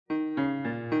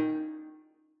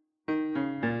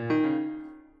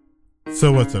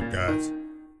So what's up, guys?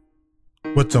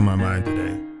 What's on my mind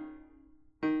today?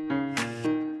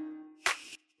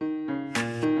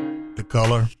 The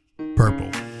color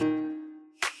purple.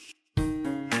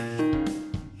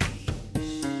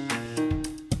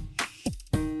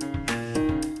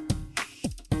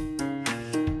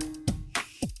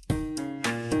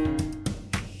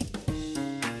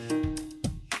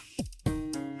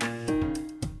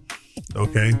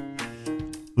 Okay,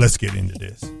 let's get into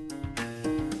this.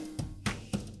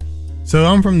 So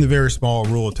I'm from the very small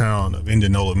rural town of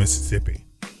Indianola, Mississippi.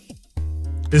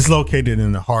 It's located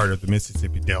in the heart of the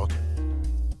Mississippi Delta.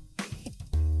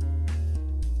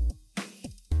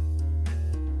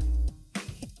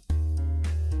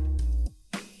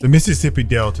 The Mississippi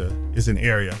Delta is an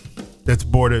area that's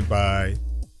bordered by,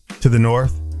 to the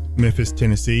north, Memphis,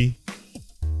 Tennessee,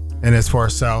 and as far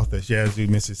south as Yazoo,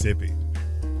 Mississippi.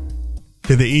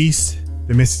 To the east,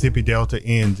 the Mississippi Delta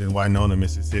ends in Winona,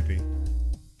 Mississippi.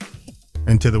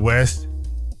 And to the west,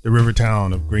 the river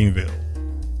town of Greenville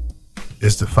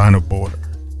is the final border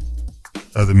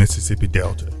of the Mississippi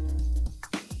Delta.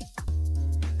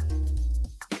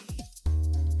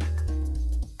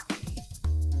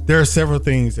 There are several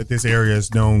things that this area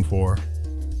is known for,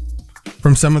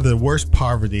 from some of the worst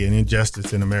poverty and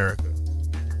injustice in America,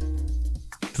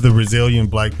 to the resilient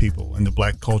black people and the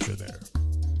black culture there.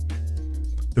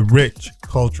 The rich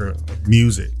culture of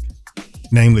music,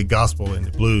 namely gospel and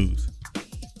the blues,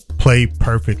 play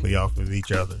perfectly off of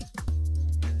each other.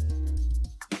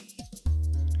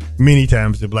 Many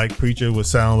times the black preacher would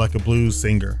sound like a blues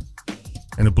singer,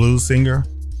 and the blues singer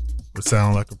would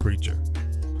sound like a preacher.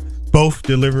 Both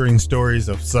delivering stories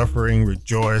of suffering,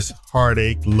 rejoice,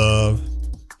 heartache, love,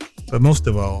 but most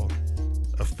of all,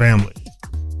 of family.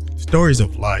 Stories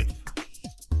of life.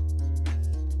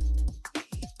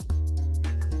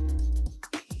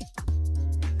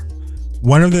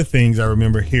 One of the things I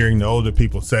remember hearing the older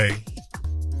people say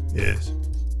is,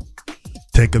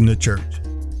 take them to church.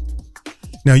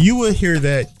 Now you will hear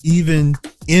that even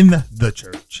in the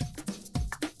church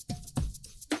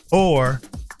or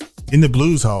in the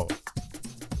blues hall.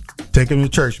 Take them to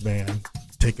church, man.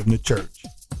 Take them to church.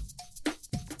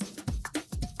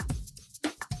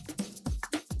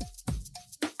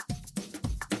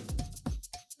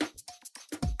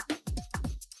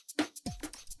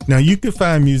 Now, you can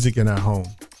find music in our home,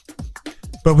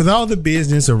 but with all the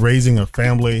business of raising a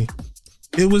family,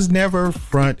 it was never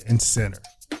front and center.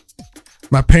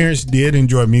 My parents did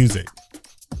enjoy music,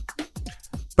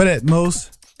 but at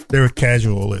most, they were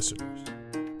casual listeners.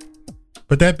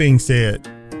 But that being said,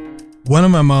 one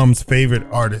of my mom's favorite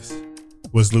artists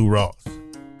was Lou Rawls,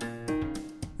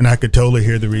 and I could totally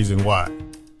hear the reason why.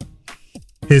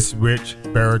 His rich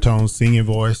baritone singing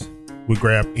voice would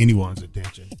grab anyone's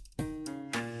attention.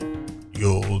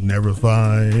 You'll never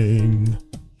find.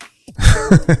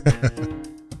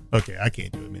 Okay, I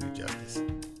can't do him any justice.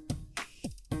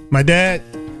 My dad,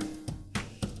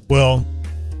 well,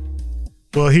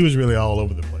 he was really all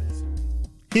over the place.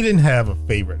 He didn't have a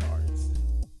favorite artist.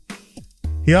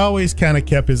 He always kind of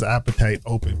kept his appetite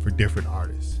open for different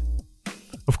artists.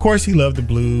 Of course, he loved the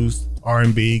blues,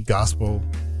 R&B, gospel,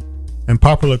 and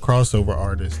popular crossover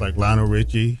artists like Lionel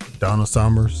Richie, Donna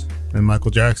Summers, and Michael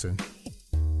Jackson.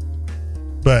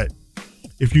 But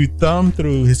if you thumb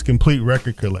through his complete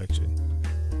record collection,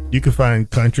 you can find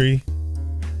country,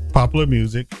 popular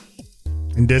music,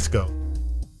 and disco.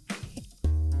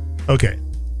 Okay.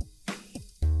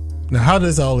 Now, how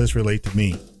does all this relate to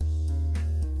me?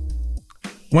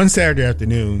 One Saturday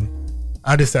afternoon,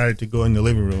 I decided to go in the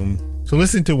living room to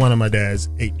listen to one of my dad's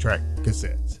 8-track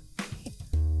cassettes.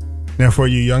 Now, for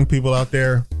you young people out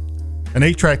there, an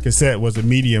 8-track cassette was a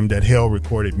medium that held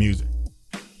recorded music.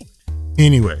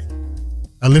 Anyway,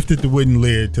 I lifted the wooden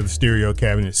lid to the stereo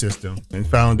cabinet system and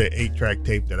found the 8-track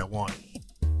tape that I wanted,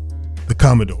 the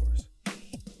Commodores.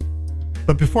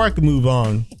 But before I could move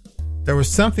on, there was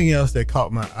something else that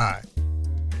caught my eye.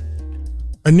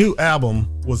 A new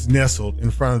album was nestled in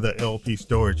front of the LP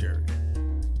storage area.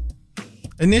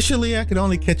 Initially, I could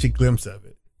only catch a glimpse of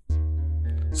it,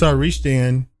 so I reached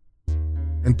in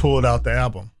and pulled out the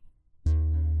album.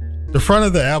 The front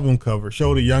of the album cover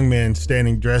showed a young man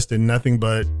standing dressed in nothing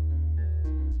but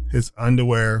his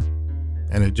underwear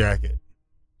and a jacket.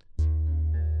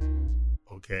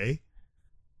 Okay.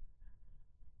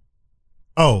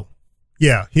 Oh,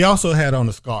 yeah, he also had on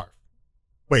a scarf.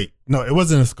 Wait, no, it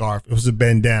wasn't a scarf. It was a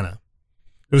bandana.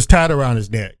 It was tied around his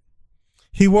neck.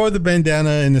 He wore the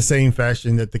bandana in the same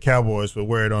fashion that the cowboys would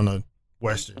wear it on a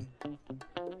Western.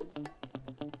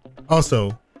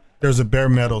 Also, there's a bare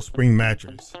metal spring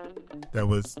mattress that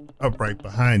was upright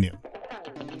behind him.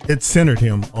 It centered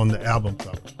him on the album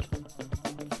cover.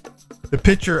 The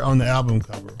picture on the album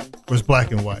cover was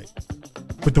black and white,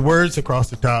 with the words across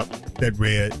the top that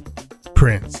read,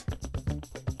 Prince.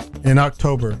 In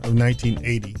October of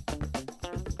 1980,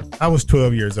 I was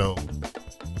 12 years old.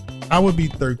 I would be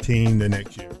 13 the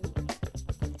next year.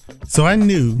 So I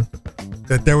knew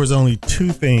that there was only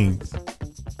two things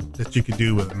that you could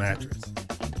do with a mattress.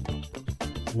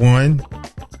 One,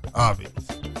 obvious,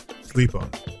 sleep on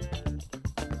it.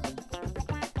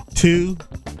 Two,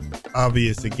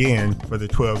 obvious again for the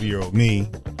 12-year-old me,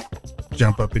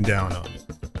 jump up and down on it.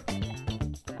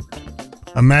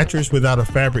 A mattress without a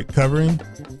fabric covering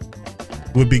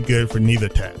would be good for neither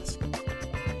task.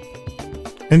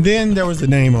 And then there was the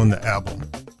name on the album,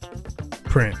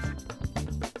 Prince.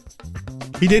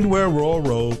 He didn't wear a royal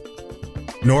robe,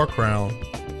 nor a crown,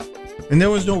 and there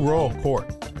was no royal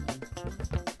court.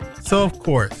 So of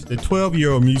course, the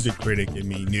 12-year-old music critic in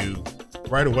me knew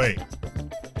right away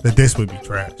that this would be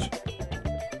trash.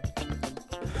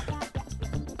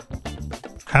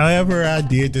 However, I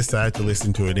did decide to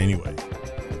listen to it anyway.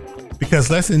 Because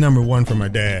lesson number one from my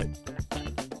dad,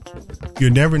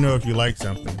 you'll never know if you like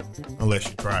something unless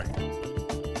you try it.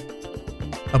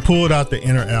 I pulled out the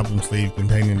inner album sleeve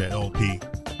containing the LP.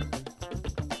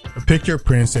 A picture of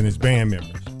Prince and his band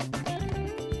members.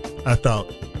 I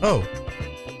thought, oh,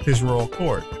 his royal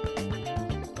court.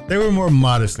 They were more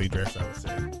modestly dressed, I would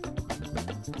say.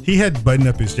 He had buttoned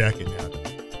up his jacket now,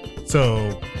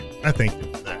 so I thanked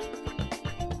him for that.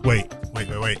 Wait.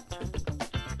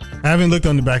 I haven't looked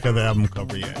on the back of the album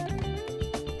cover yet.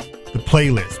 The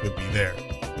playlist would be there.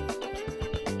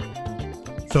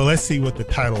 So let's see what the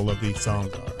title of these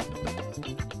songs are.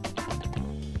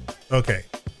 Okay.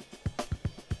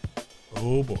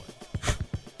 Oh boy.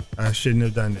 I shouldn't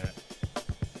have done that.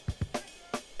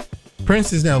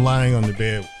 Prince is now lying on the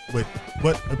bed with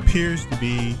what appears to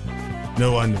be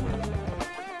no underwear.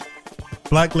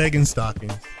 Black legging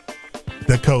stockings,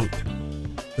 the coat,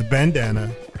 the bandana,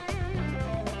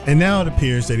 and now it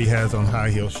appears that he has on high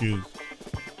heel shoes.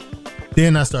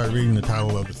 Then I started reading the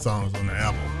title of the songs on the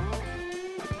album.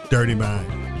 Dirty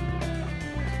Mind.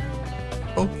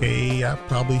 Okay, I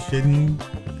probably shouldn't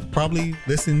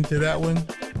listen to that one.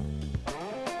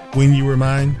 When You Were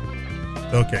Mine.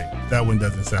 Okay, that one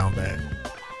doesn't sound bad.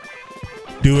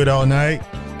 Do It All Night.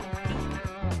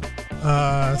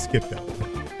 Skip that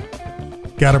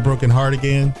one. Got a Broken Heart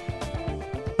Again.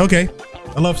 Okay,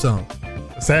 a love song.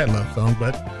 A sad love song,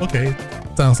 but okay.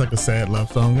 Sounds like a sad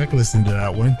love song. I can listen to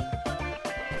that one.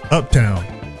 Uptown.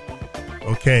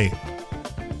 Okay.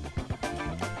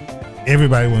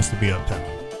 Everybody wants to be uptown.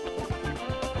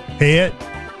 Head.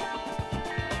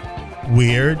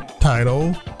 Weird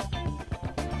title.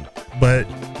 But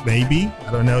maybe.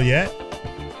 I don't know yet.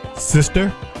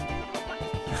 Sister.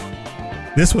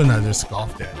 This one I just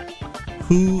scoffed at.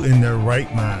 Who in their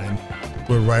right mind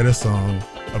would write a song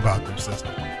about their sister?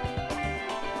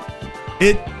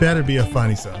 It better be a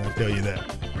funny song, I'll tell you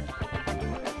that.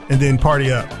 And then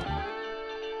Party Up.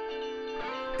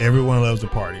 Everyone loves a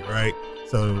party, right?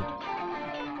 So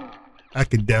I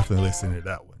could definitely listen to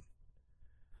that one.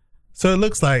 So it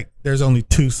looks like there's only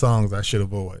two songs I should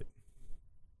avoid.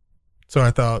 So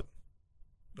I thought,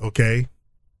 okay,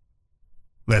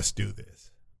 let's do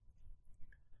this.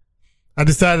 I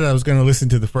decided I was going to listen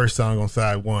to the first song on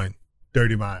side one,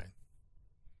 Dirty Mind.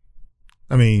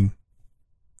 I mean,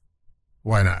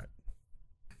 why not?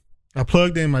 I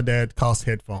plugged in my dad's Koss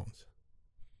headphones.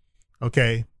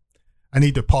 Okay, I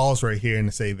need to pause right here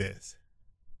and say this.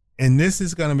 And this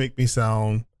is going to make me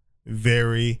sound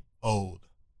very old.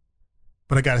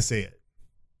 But I got to say it.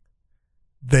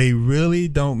 They really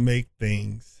don't make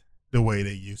things the way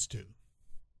they used to.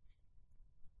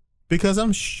 Because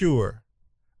I'm sure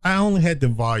I only had the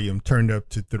volume turned up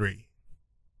to 3.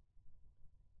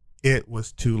 It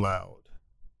was too loud.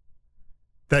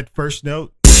 That first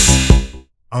note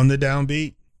on the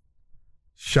downbeat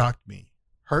shocked me,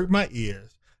 hurt my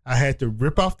ears. I had to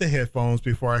rip off the headphones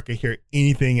before I could hear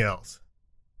anything else.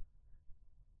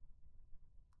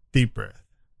 Deep breath.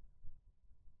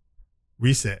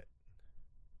 Reset.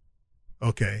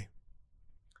 Okay.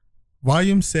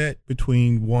 Volume set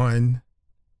between 1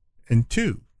 and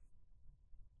 2.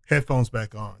 Headphones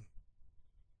back on.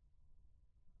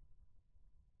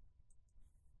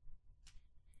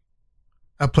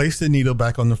 I placed the needle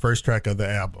back on the first track of the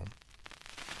album.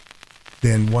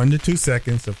 Then 1 to 2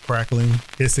 seconds of crackling,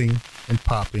 hissing, and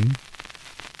popping.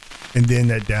 And then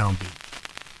that downbeat.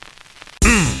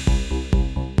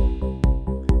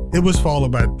 It was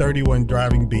followed by 31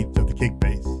 driving beats of the kick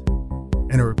bass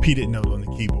and a repeated note on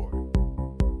the keyboard.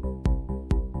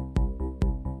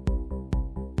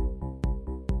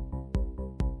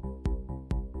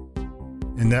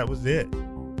 And that was it.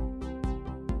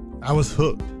 I was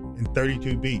hooked in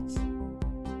 32 beats.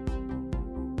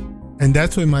 And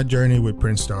that's when my journey with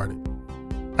Prince started.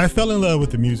 I fell in love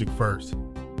with the music first.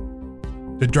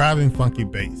 The driving funky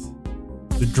bass,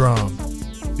 the drums,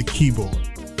 the keyboard.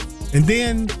 And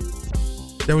then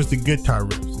there was the guitar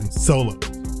riffs and solos.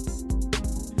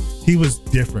 He was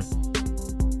different.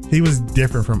 He was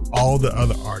different from all the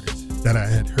other artists that I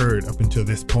had heard up until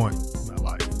this point in my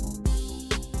life.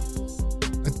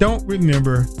 I don't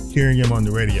remember hearing him on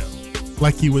the radio,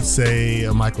 like you would say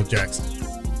a Michael Jackson.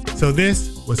 So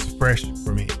this was fresh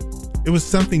for me. It was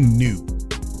something new.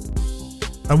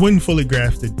 I wouldn't fully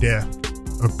grasp the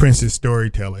depth of Prince's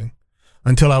storytelling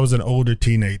until I was an older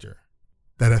teenager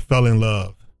that had fell in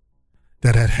love,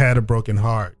 that had had a broken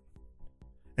heart,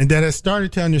 and that had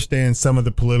started to understand some of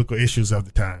the political issues of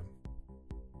the time.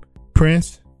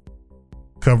 Prince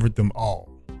covered them all.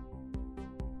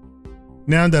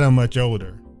 Now that I'm much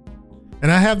older,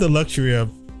 and I have the luxury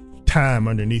of time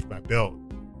underneath my belt,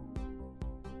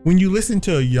 when you listen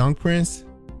to a young Prince,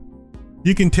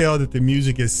 you can tell that the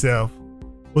music itself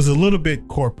was a little bit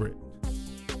corporate,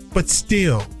 but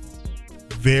still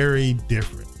very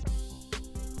different.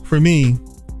 For me,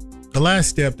 the last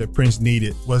step that Prince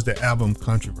needed was the album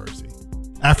Controversy.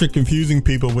 After confusing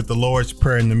people with the Lord's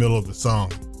Prayer in the middle of the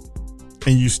song,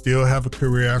 and you still have a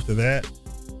career after that,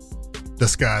 the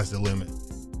sky's the limit.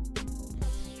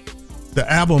 The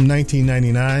album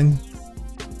 1999,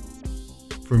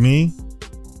 for me,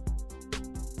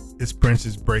 is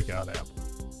Prince's breakout album.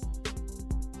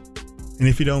 And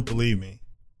if you don't believe me,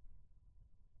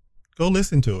 go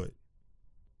listen to it.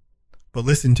 But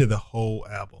listen to the whole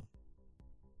album.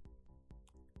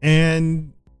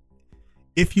 And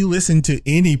if you listen to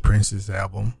any Prince's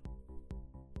album,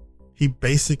 he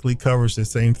basically covers the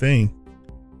same thing.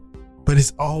 But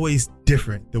it's always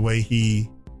different the way he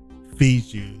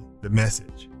feeds you the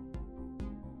message.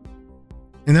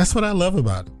 And that's what I love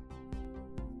about it.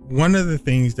 One of the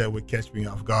things that would catch me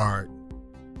off guard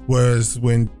was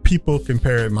when people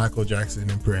compared Michael Jackson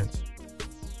and Prince.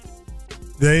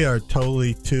 They are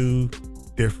totally two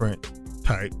different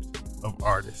types of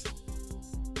artists.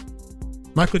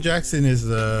 Michael Jackson is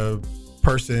a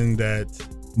person that's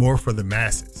more for the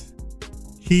masses.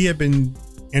 He had been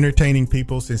entertaining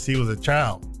people since he was a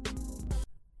child.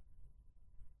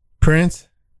 Prince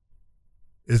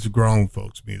is grown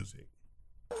folks' music.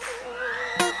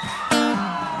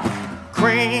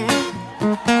 Cream,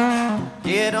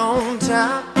 get on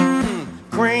top.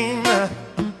 Cream,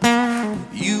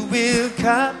 you will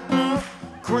cop.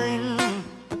 Cream,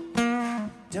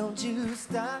 don't you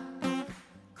stop.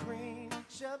 Cream,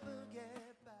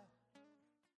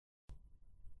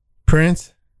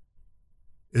 Prince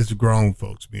is grown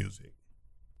folks' music.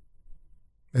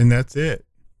 And that's it.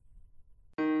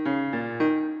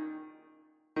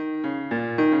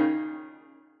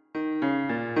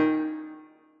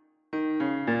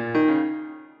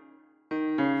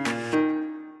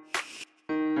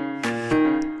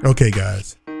 Okay,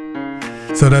 guys.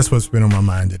 So that's what's been on my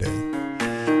mind today.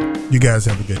 You guys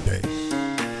have a good day.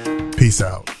 Peace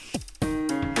out.